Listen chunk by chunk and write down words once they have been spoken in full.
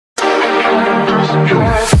Come on,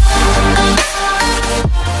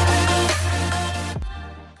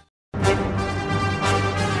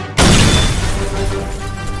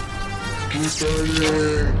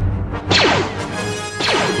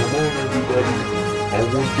 everybody. I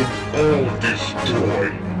want them all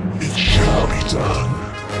destroyed. It shall be done.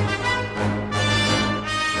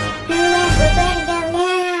 Hurry up, we better go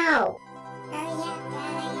now! Hurry up,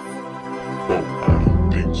 guys! Oh, I don't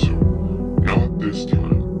think so. Not this time.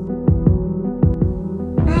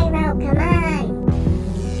 Pyro, come on!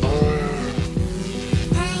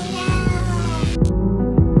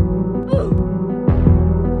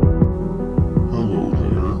 Hello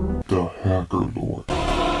there, the Hacker Lord.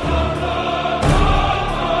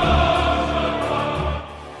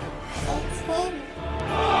 It's him!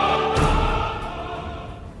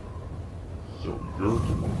 So you're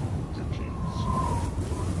the one with the keys.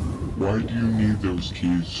 Why do you need those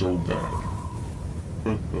keys so bad?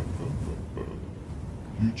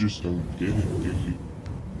 You just don't get it, do you?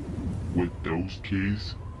 With those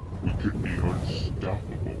keys, we could be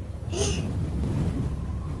unstoppable.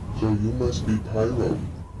 So you must be Pyro.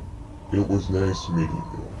 It was nice meeting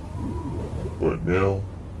you. But now,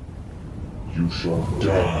 you shall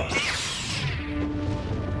die.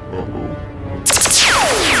 Uh-oh.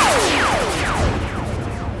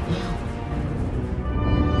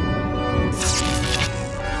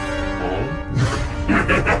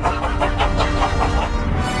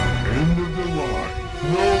 End of the line.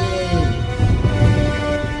 No!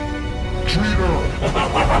 Traitor!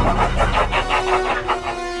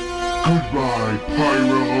 Goodbye,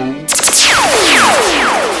 Pyro!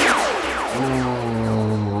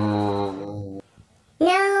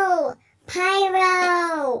 No!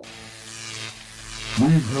 Pyro!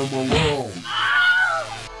 Leave him alone!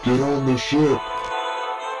 Get on the ship!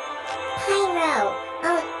 Pyro!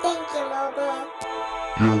 Oh, thank you, Molegul.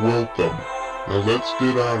 You're welcome. Now let's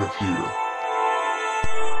get out of here.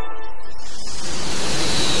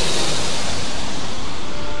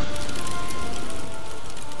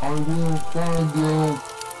 I will find you.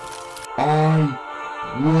 I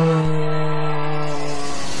will.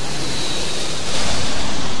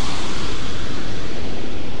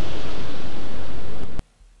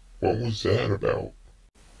 What was that about?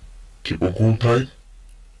 Typical type?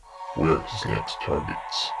 Where's his next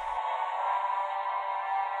targets?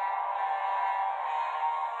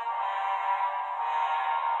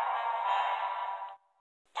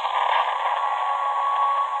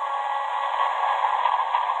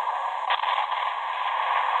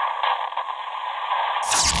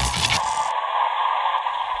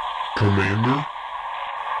 Commander,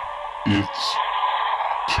 it's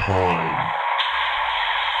time.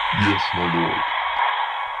 Yes, my lord.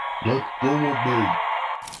 Let go of me.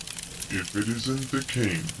 If it isn't the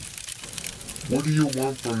king. What do you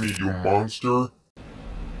want from me, you monster?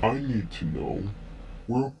 I need to know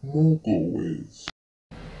where Molegul is.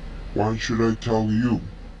 Why should I tell you?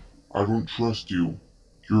 I don't trust you.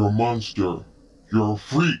 You're a monster. You're a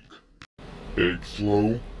freak. Egg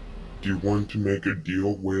Slow, do you want to make a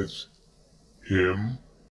deal with him?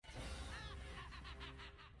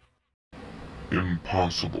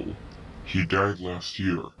 Impossible. He died last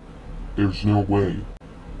year. There's no way.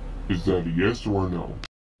 Is that a yes or a no?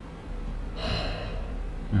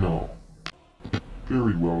 No.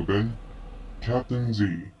 Very well then. Captain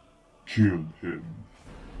Z, kill him.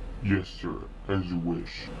 Yes, sir, as you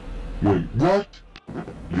wish. Wait, what?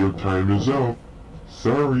 Your time is up.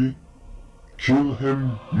 Sorry. Kill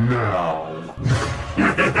him now.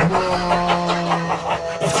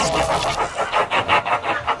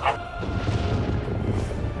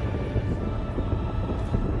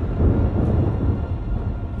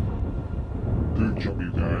 Good job,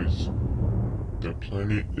 you guys. The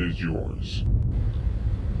planet is yours.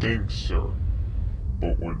 Thanks, sir.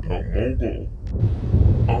 But without Molegul,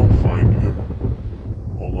 I'll find him,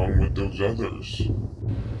 along with those others.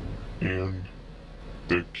 And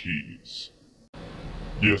the keys.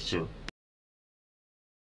 Yes, sir.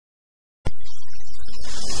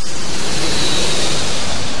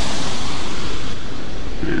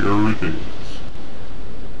 There it is.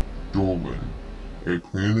 Dolan, a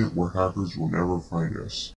planet where hackers will never find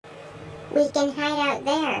us. We can hide out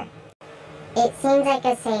there. It seems like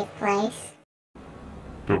a safe place.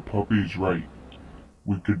 The puppy's right.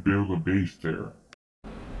 We could build a base there.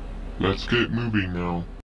 Let's get moving now.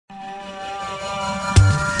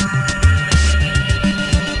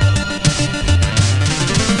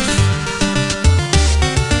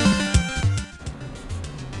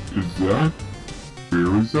 Is that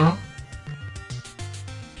Pyrolysis?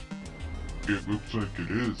 It looks like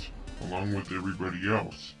it is, along with everybody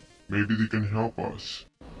else. Maybe they can help us.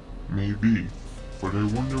 Maybe. but I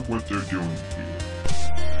wonder what they're doing here.